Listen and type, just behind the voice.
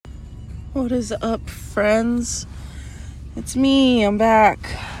What is up, friends? It's me. I'm back.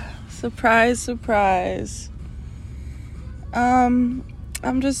 Surprise, surprise. I'm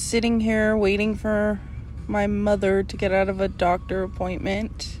just sitting here waiting for my mother to get out of a doctor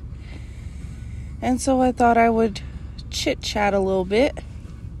appointment. And so I thought I would chit-chat a little bit.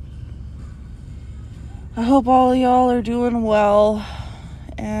 I hope all of y'all are doing well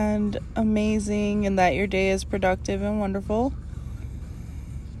and amazing and that your day is productive and wonderful.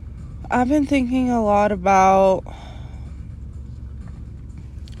 I've been thinking a lot about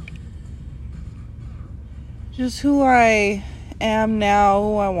just who I am now,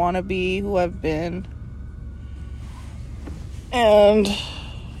 who I want to be, who I've been. And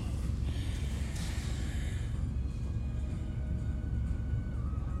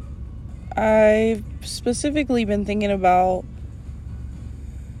I've specifically been thinking about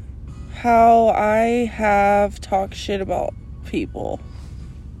how I have talked shit about people.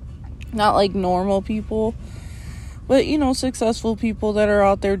 Not like normal people, but, successful people that are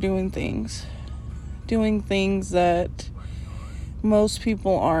out there doing things that most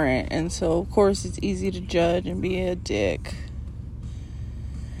people aren't. And so, of course, it's easy to judge and be a dick.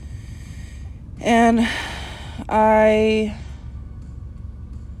 And I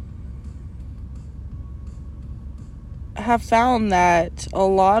have found that a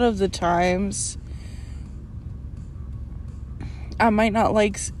lot of the times I might not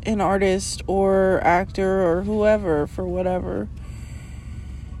like an artist or actor or whoever for whatever.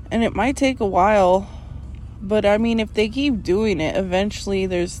 And it might take a while. But I mean, if they keep doing it, eventually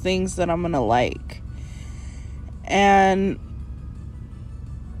there's things that I'm going to like. And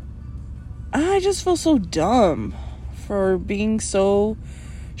I just feel so dumb for being so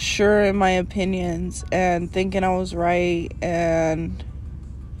sure in my opinions and thinking I was right and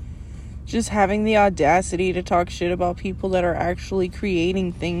just having the audacity to talk shit about people that are actually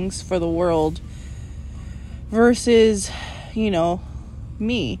creating things for the world versus,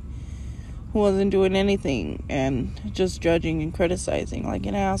 me, who wasn't doing anything and just judging and criticizing like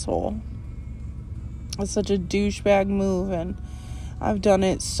an asshole. It's such a douchebag move, and I've done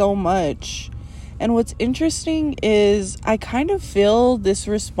it so much. And what's interesting is I kind of feel this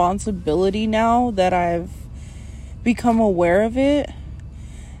responsibility now that I've become aware of it,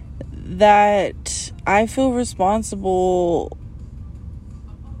 that I feel responsible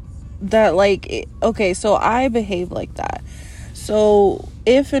that so I behave like that. So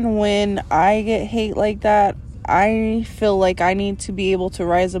if and when I get hate like that, I feel like I need to be able to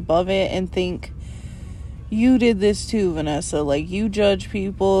rise above it and think, you did this too, Vanessa. Like, you judge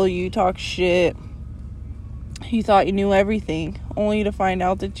people, you talk shit, you thought you knew everything, only to find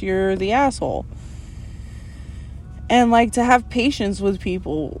out that you're the asshole. And to have patience with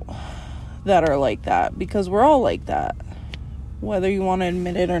people that are like that, because we're all like that, whether you want to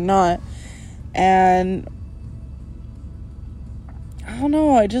admit it or not. And I don't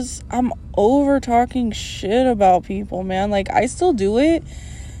know, I'm over talking shit about people, man. I still do it,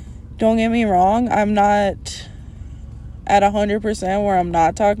 don't get me wrong. I'm not at 100% where I'm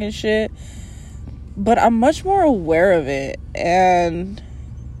not talking shit, but I'm much more aware of it, and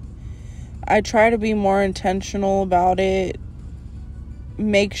I try to be more intentional about it.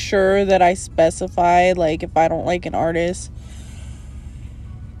 Make sure that I specify, if I don't like an artist,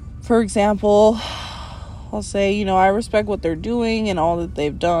 for example, I'll say, I respect what they're doing and all that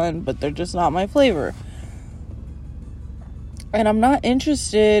they've done, but they're just not my flavor. And I'm not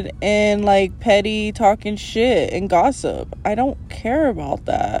interested in petty talking shit and gossip. I don't care about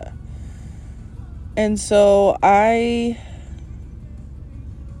that. And so I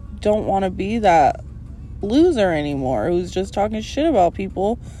don't want to be that loser anymore who's just talking shit about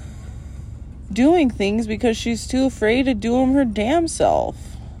people doing things because she's too afraid to do them her damn self.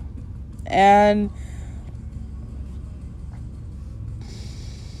 And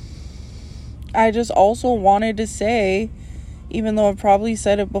I just also wanted to say, even though I've probably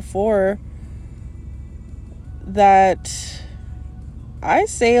said it before, that I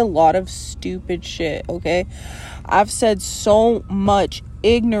say a lot of stupid shit, okay? I've said so much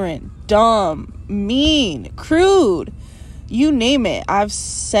ignorant, dumb, mean, crude, you name it. I've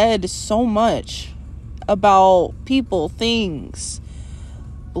said so much about people, things,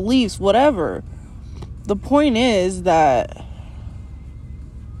 beliefs, whatever. The point is that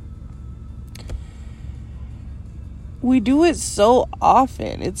we do it so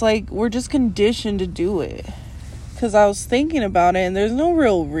often. It's we're just conditioned to do it. Because I was thinking about it, and there's no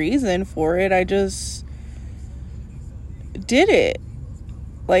real reason for it. I just did it.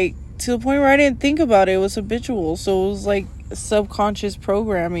 To the point where I didn't think about it. It was habitual. So it was subconscious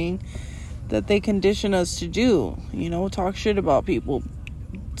programming that they condition us to do. Talk shit about people.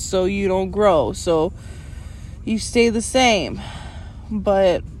 so you don't grow, so you stay the same.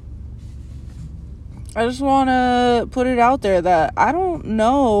 But I just want to put it out there that I don't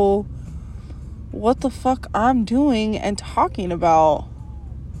know what the fuck I'm doing and talking about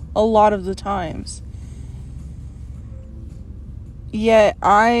a lot of the times. Yet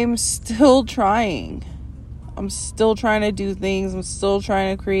I'm still trying. I'm still trying to do things. I'm still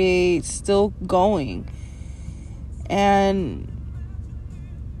trying to create, still going. And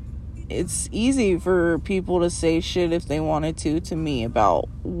it's easy for people to say shit if they wanted to me about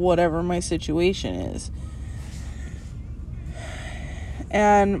whatever my situation is.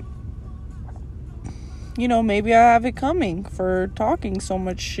 And, you know, maybe I have it coming for talking so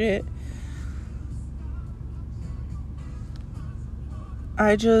much shit.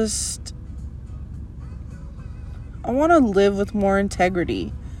 I want to live with more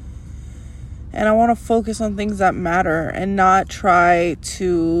integrity. And I want to focus on things that matter and not try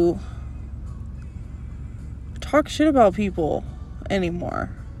to talk shit about people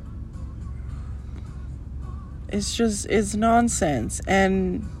anymore. It's nonsense.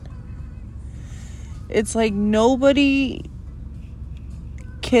 And it's like nobody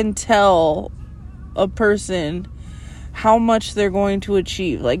can tell a person how much they're going to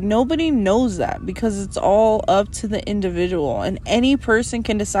achieve. Like, nobody knows that, because it's all up to the individual, and any person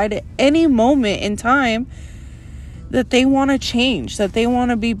can decide at any moment in time that they want to change, that they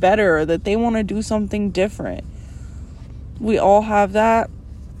want to be better, or that they want to do something different. We all have that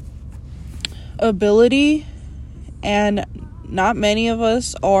ability, and not many of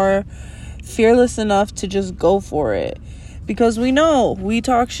us are fearless enough to just go for it, because we know we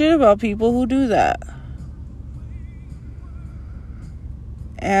talk shit about people who do that.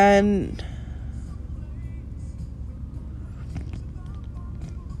 And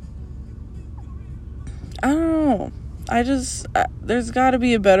I don't know. There's got to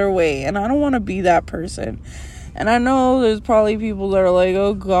be a better way, and I don't want to be that person. And I know there's probably people that are like,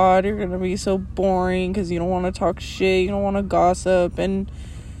 oh God, you're gonna be so boring because you don't want to talk shit, you don't want to gossip. And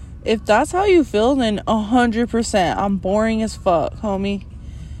if that's how you feel, then 100%, I'm boring as fuck, homie.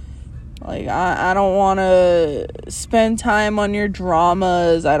 Like, I don't want to spend time on your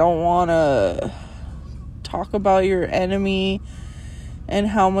dramas. I don't want to talk about your enemy and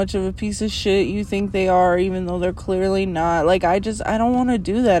how much of a piece of shit you think they are, even though they're clearly not. Like, I don't want to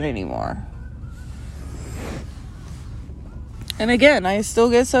do that anymore. And again, I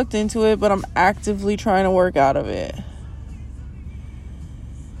still get sucked into it, but I'm actively trying to work out of it.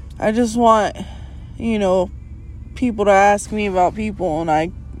 I just want, you know, people to ask me about people, and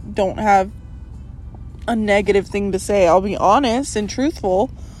I don't have a negative thing to say. I'll be honest and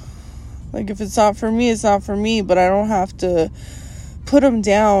truthful. Like, if it's not for me, it's not for me, but I don't have to put them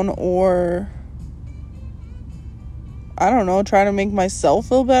down, or I don't know, try to make myself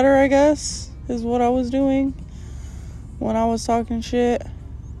feel better, I guess, is what I was doing when I was talking shit.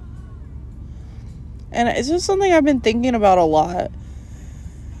 And it's just something I've been thinking about a lot,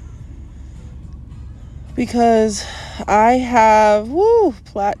 because I have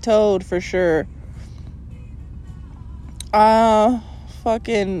plateaued for sure.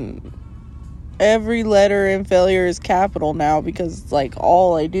 Fucking every letter in failure is capital now, because it's like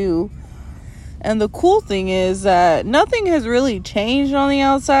all I do. And the cool thing is that nothing has really changed on the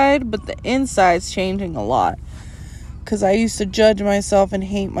outside, but the inside's changing a lot. Because I used to judge myself and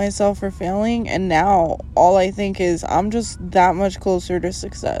hate myself for failing, and now all I think is I'm just that much closer to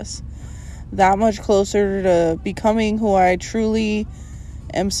success. That much closer to becoming who I truly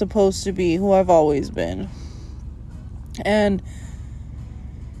am supposed to be, who I've always been. And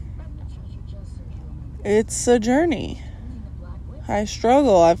it's a journey. I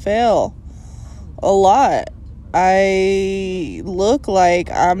struggle, I fail a lot. I look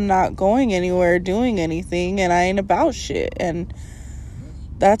like I'm not going anywhere, doing anything, and I ain't about shit. And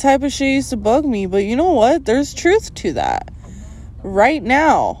that type of shit used to bug me, but you know what? There's truth to that. Right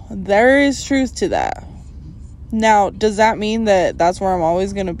now, there is truth to that. Now, does that mean that that's where I'm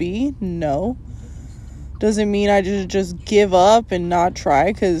always going to be? No. Does it mean I just give up and not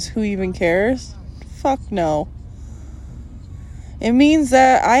try because who even cares? Fuck no. It means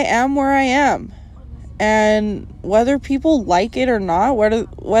that I am where I am. And whether people like it or not,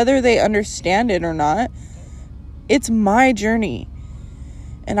 whether they understand it or not, it's my journey.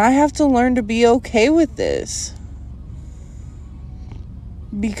 And I have to learn to be okay with this.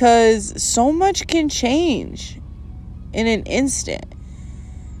 Because so much can change in an instant.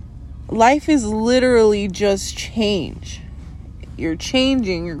 Life is literally just change. You're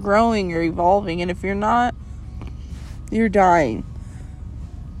changing, you're growing, you're evolving, and if you're not, you're dying.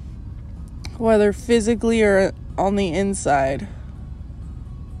 Whether physically or on the inside.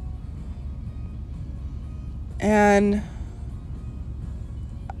 And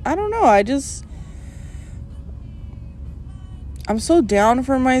I don't know, I'm so down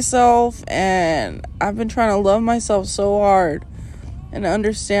for myself, and I've been trying to love myself so hard and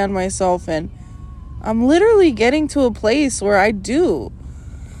understand myself, and I'm literally getting to a place where I do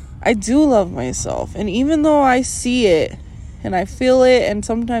love myself. And even though I see it and I feel it and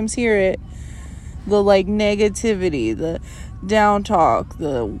sometimes hear it, the like negativity, the down talk,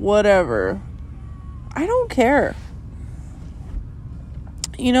 the whatever, I don't care.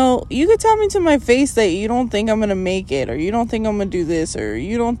 You know, you could tell me to my face that you don't think I'm gonna make it, or you don't think I'm gonna do this, or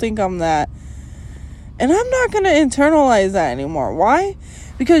you don't think I'm that, and I'm not gonna internalize that anymore. Why?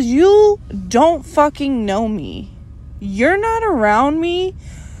 Because you don't fucking know me. You're not around me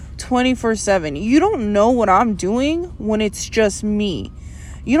 24/7. You don't know what I'm doing when it's just me.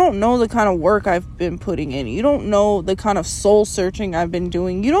 You don't know the kind of work I've been putting in. You don't know the kind of soul searching I've been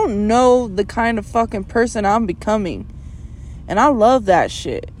doing. You don't know the kind of fucking person I'm becoming. And I love that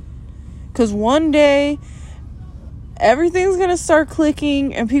shit. Because one day, everything's going to start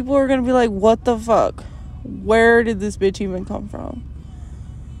clicking and people are going to be like, what the fuck? Where did this bitch even come from?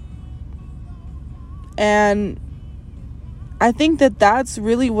 And I think that that's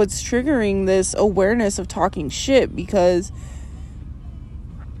really what's triggering this awareness of talking shit, because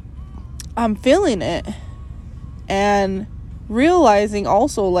I'm feeling it and realizing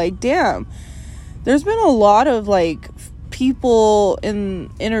also, like, damn, there's been a lot of like people in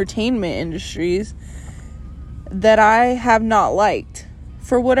entertainment industries that I have not liked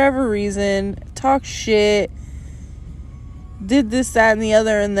for whatever reason, talk shit, did this, that, and the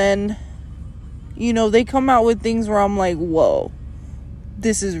other, and then, you know, they come out with things where I'm like, whoa,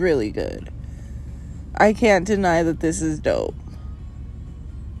 this is really good. I can't deny that this is dope.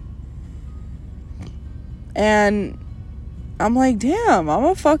 And I'm like, damn, I'm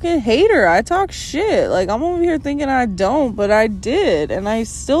a fucking hater. I talk shit. Like, I'm over here thinking I don't, but I did, and I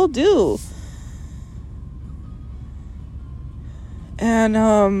still do.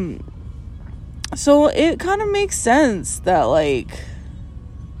 And, so it kind of makes sense that, like,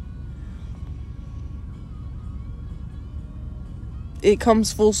 it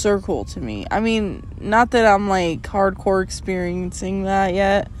comes full circle to me. I mean, not that I'm, like, hardcore experiencing that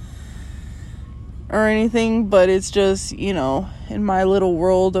yet or anything, but it's just, you know, in my little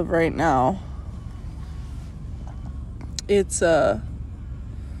world of right now, it's been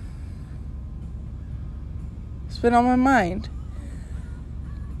on my mind,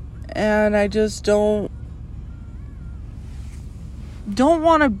 and I just don't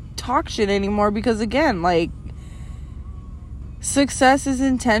want to talk shit anymore, because again, like, success is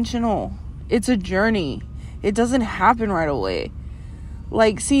intentional. It's a journey. It doesn't happen right away.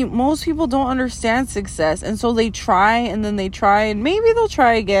 Like, see, most people don't understand success, and so they try, and then they try, and maybe they'll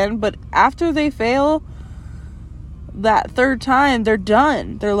try again, but after they fail that third time, they're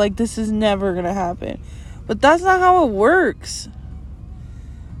done. They're like, this is never gonna happen. But that's not how it works.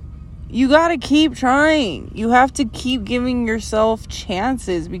 You gotta keep trying. You have to keep giving yourself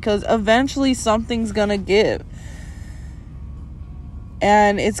chances, because eventually something's gonna give.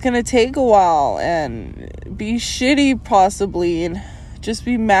 And it's gonna take a while, and be shitty possibly, and just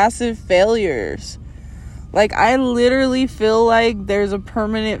be massive failures. Like, I literally feel like there's a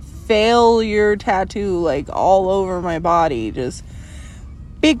permanent failure tattoo, like, all over my body. Just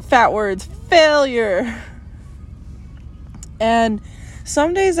big fat words, failure. And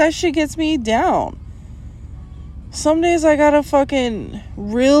some days that shit gets me down. Some days I gotta fucking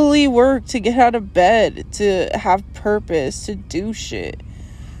really work to get out of bed, to have purpose, to do shit.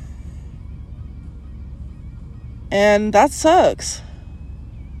 And that sucks.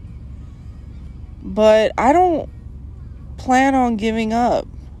 But I don't plan on giving up.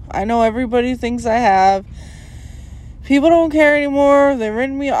 I know everybody thinks I have. People don't care anymore. They've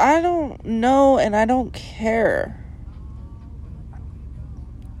written me. I don't know, and I don't care.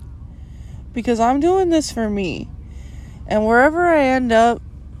 Because I'm doing this for me. And wherever I end up,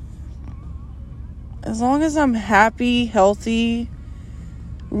 as long as I'm happy, healthy,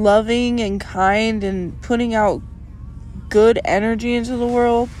 loving, and kind, and putting out good energy into the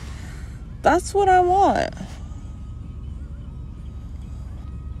world, that's what I want.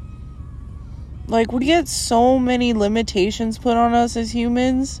 Like, we get so many limitations put on us as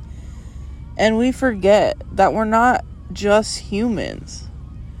humans, and we forget that we're not just humans.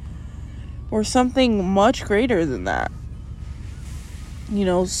 We're something much greater than that. You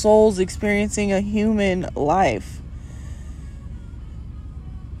know, souls experiencing a human life.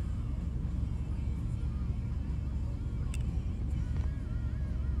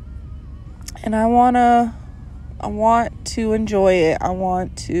 And I want to enjoy it. I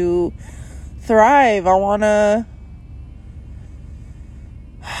want to thrive. I want to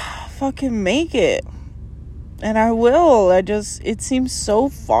fucking make it. And I will. It seems so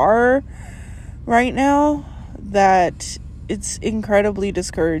far right now that it's incredibly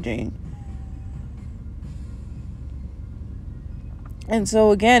discouraging. And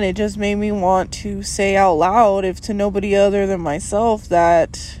so again, it just made me want to say out loud, if to nobody other than myself,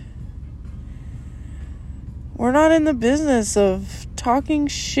 that we're not in the business of talking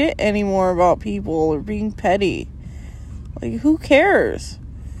shit anymore about people or being petty. Like, who cares?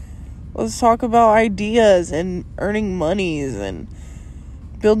 Let's talk about ideas and earning monies and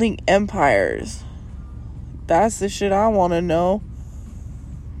building empires. That's the shit I want to know.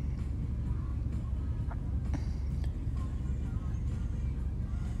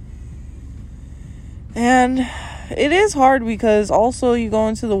 And it is hard because also you go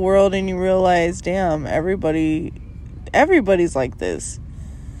into the world and you realize, damn, everybody's like this.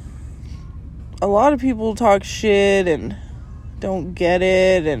 A lot of people talk shit and don't get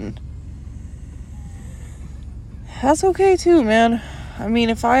it, and that's okay too, man. I mean,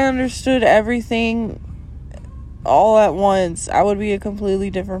 if I understood everything all at once, I would be a completely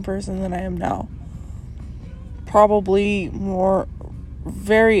different person than I am now. Probably more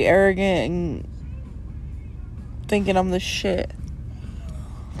very arrogant and thinking I'm the shit.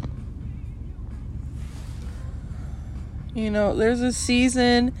 You know, there's a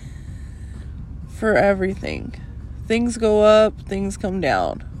season for everything. Things go up, things come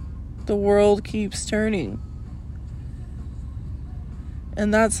down. The world keeps turning.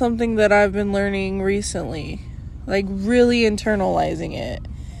 And that's something that I've been learning recently. Like, really internalizing it.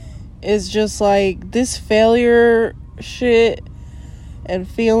 Is just like, this failure shit and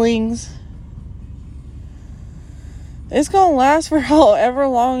feelings, it's gonna last for however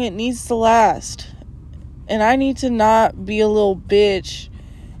long it needs to last. And I need to not be a little bitch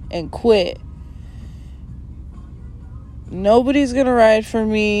and quit. Nobody's gonna ride for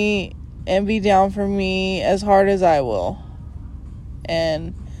me and be down for me as hard as I will.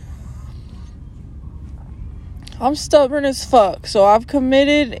 And I'm stubborn as fuck, so I've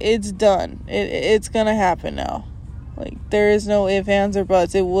committed. It's done. It's gonna happen now. Like, there is no ifs, ands, or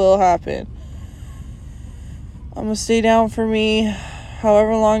buts. It will happen. I'm gonna stay down for me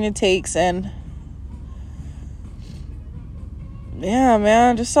however long it takes. And yeah,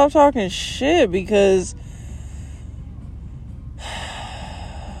 man, just stop talking shit, because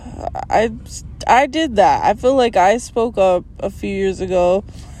I did that. I feel like I spoke up a few years ago,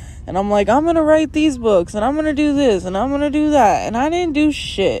 and I'm like, I'm gonna write these books, and I'm gonna do this, and I'm gonna do that, and I didn't do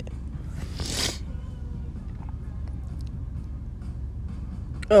shit.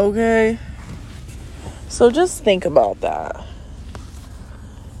 Okay? So just think about that.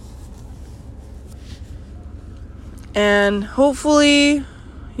 And hopefully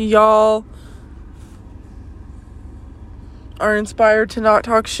y'all are inspired to not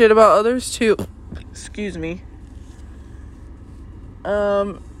talk shit about others too. Excuse me.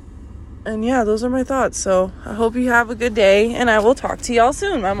 And yeah, those are my thoughts. So I hope you have a good day, and I will talk to y'all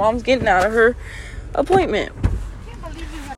soon. My mom's getting out of her appointment.